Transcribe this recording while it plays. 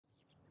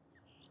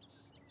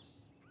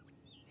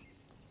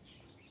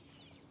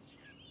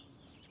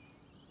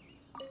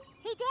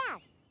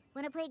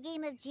Wanna play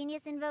Game of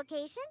Genius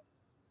Invocation?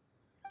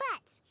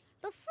 But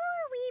before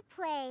we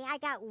play, I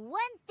got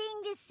one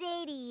thing to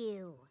say to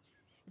you.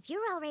 If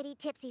you're already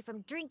tipsy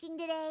from drinking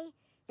today,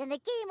 then the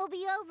game will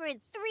be over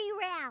in 3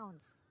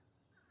 rounds.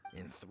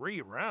 In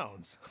 3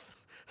 rounds?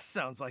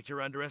 Sounds like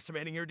you're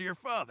underestimating your dear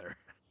father.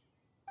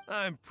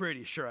 I'm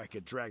pretty sure I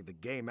could drag the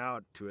game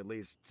out to at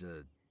least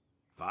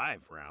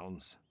 5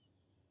 rounds.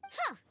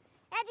 Huh,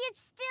 and you'd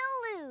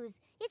still lose.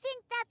 You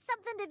think that's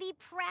something to be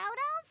proud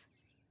of?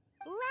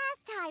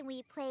 Last time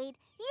we played,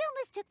 you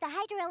mistook the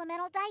Hydro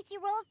Elemental dice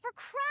you rolled for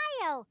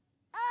Cryo.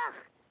 Ugh,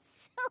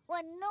 so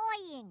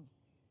annoying.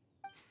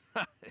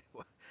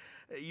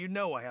 You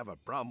know I have a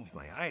problem with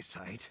my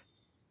eyesight.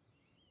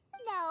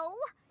 No,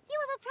 you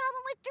have a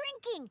problem with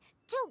drinking.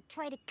 Don't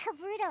try to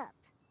cover it up.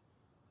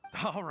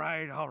 All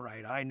right,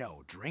 I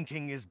know.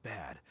 Drinking is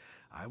bad.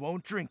 I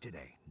won't drink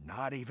today,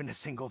 not even a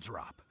single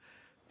drop.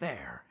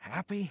 There,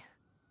 happy?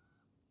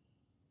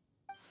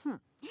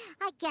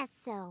 I guess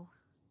so.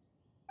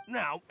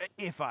 Now,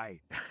 if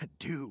I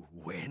do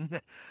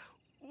win,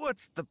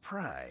 what's the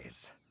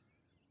prize?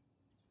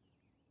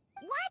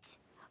 What?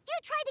 You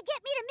tried to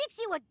get me to mix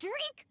you a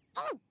drink?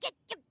 Oh, don't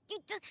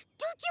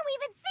you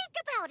even think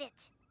about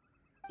it!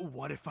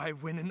 What if I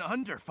win in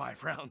under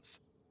 5 rounds?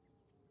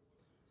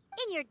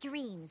 In your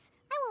dreams.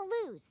 I won't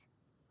lose.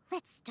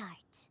 Let's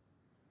start.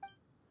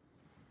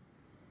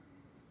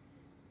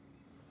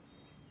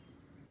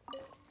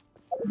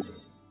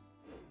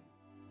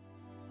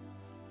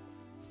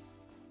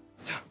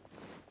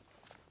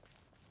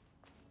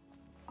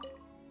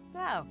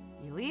 So,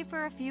 you leave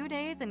for a few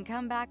days and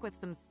come back with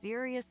some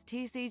serious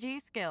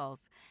TCG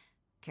skills.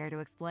 Care to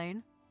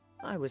explain?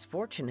 I was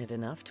fortunate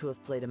enough to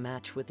have played a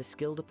match with a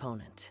skilled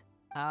opponent.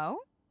 Oh?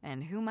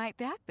 And who might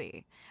that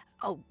be?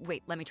 Oh,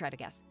 wait, let me try to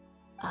guess.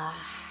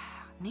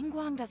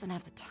 Ningguang doesn't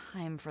have the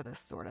time for this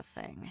sort of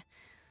thing.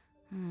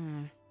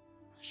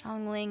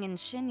 Xiangling and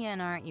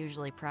Xinyan aren't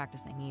usually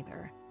practicing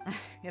either.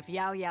 If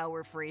Yao Yao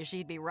were free,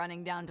 she'd be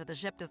running down to the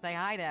ship to say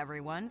hi to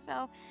everyone,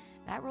 so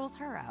that rules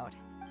her out.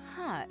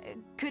 Huh,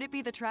 could it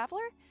be the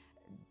Traveler?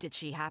 Did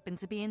she happen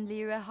to be in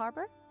Liyue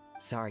Harbor?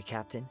 Sorry,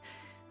 Captain.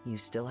 You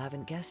still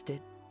haven't guessed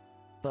it.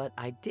 But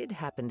I did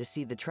happen to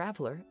see the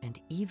Traveler and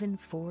even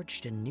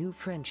forged a new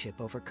friendship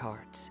over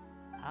cards.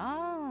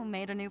 Oh,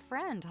 made a new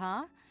friend,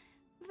 huh?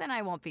 Then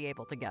I won't be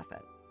able to guess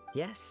it.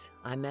 Yes,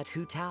 I met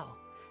Hu Tao,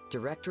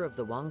 director of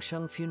the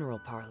Wangsheng Funeral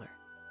Parlor.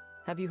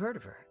 Have you heard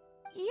of her?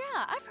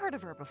 Yeah, I've heard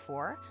of her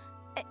before.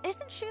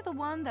 Isn't she the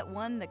one that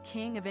won the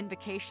King of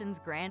Invocations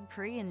Grand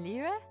Prix in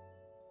Liyue?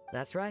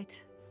 That's right.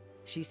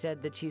 She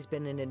said that she's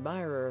been an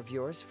admirer of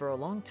yours for a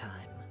long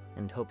time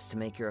and hopes to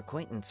make your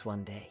acquaintance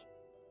one day.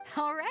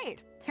 All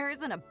right, there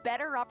isn't a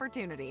better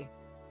opportunity.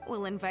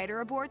 We'll invite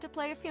her aboard to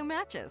play a few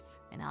matches,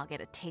 and I'll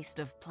get a taste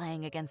of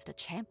playing against a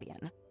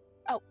champion.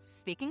 Oh,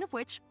 speaking of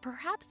which,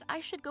 perhaps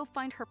I should go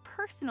find her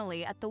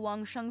personally at the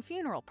Wangsheng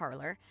Funeral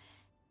Parlor.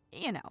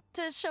 You know,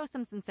 to show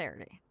some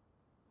sincerity.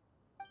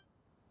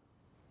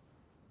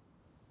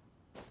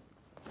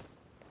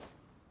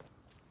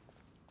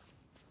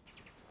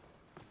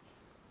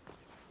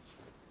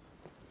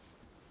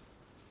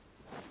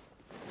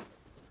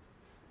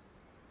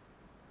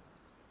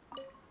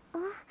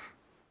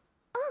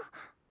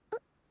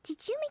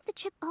 Did you make the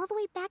trip all the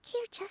way back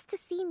here just to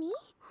see me?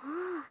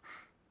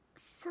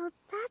 So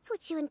that's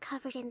what you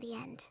uncovered in the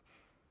end.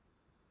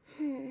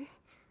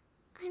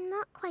 I'm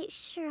not quite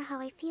sure how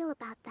I feel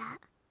about that.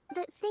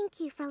 But thank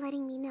you for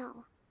letting me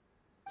know.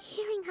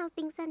 Hearing how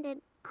things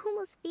ended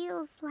almost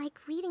feels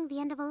like reading the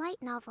end of a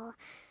light novel.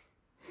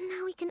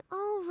 Now we can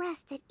all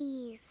rest at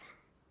ease.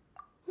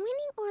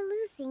 Winning or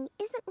losing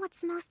isn't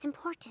what's most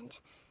important.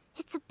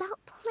 It's about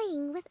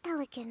playing with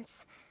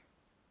elegance.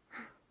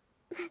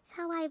 That's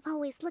how I've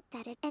always looked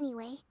at it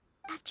anyway.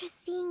 After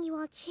seeing you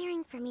all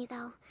cheering for me,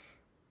 though,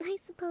 I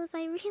suppose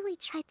I really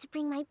tried to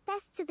bring my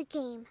best to the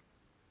game.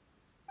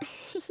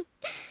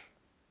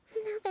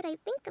 Now that I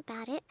think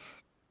about it,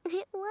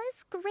 it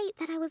was great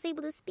that I was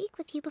able to speak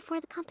with you before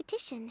the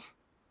competition.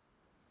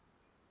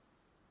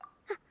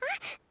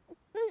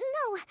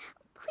 No,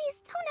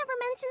 please don't ever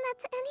mention that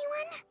to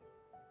anyone.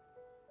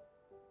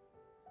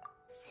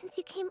 Since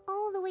you came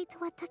all the way to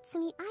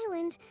Watatsumi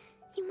Island,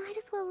 you might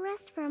as well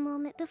rest for a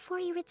moment before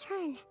you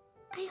return.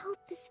 I hope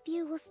this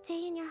view will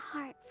stay in your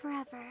heart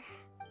forever.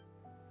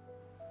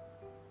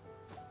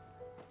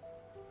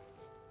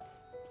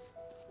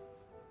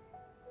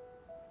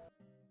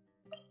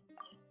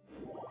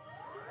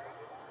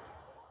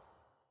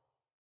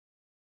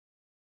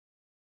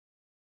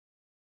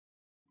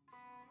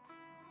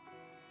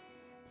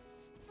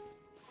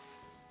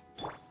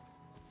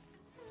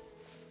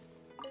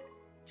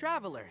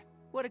 Traveler,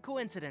 what a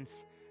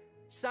coincidence.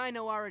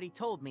 Sino already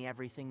told me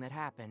everything that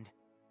happened.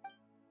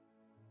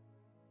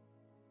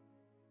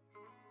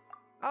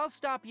 I'll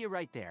stop you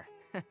right there.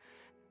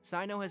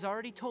 Sino has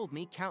already told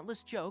me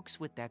countless jokes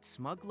with that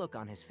smug look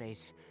on his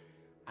face.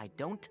 I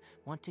don't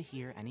want to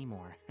hear any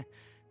more.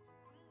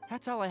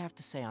 That's all I have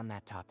to say on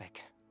that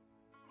topic.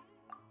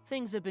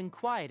 Things have been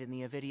quiet in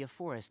the Avidia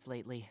forest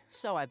lately,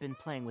 so I've been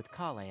playing with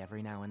Kale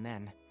every now and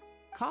then.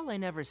 Kale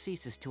never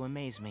ceases to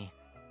amaze me.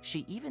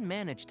 She even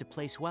managed to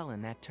place well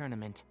in that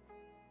tournament.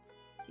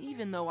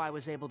 Even though I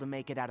was able to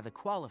make it out of the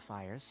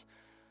qualifiers,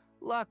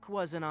 luck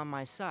wasn't on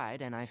my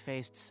side and I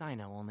faced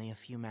Sino only a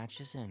few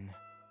matches in.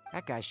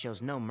 That guy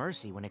shows no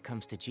mercy when it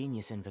comes to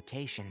Genius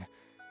Invocation.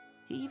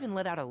 He even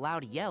let out a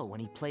loud yell when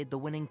he played the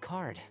winning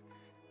card.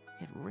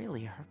 It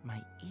really hurt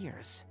my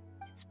ears.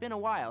 It's been a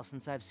while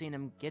since I've seen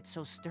him get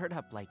so stirred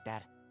up like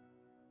that.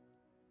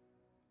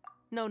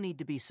 No need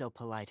to be so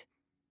polite.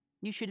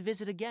 You should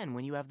visit again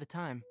when you have the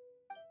time.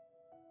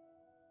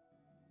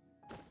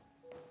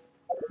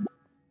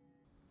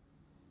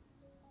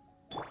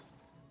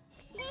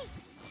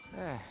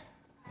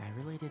 I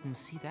really didn't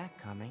see that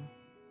coming.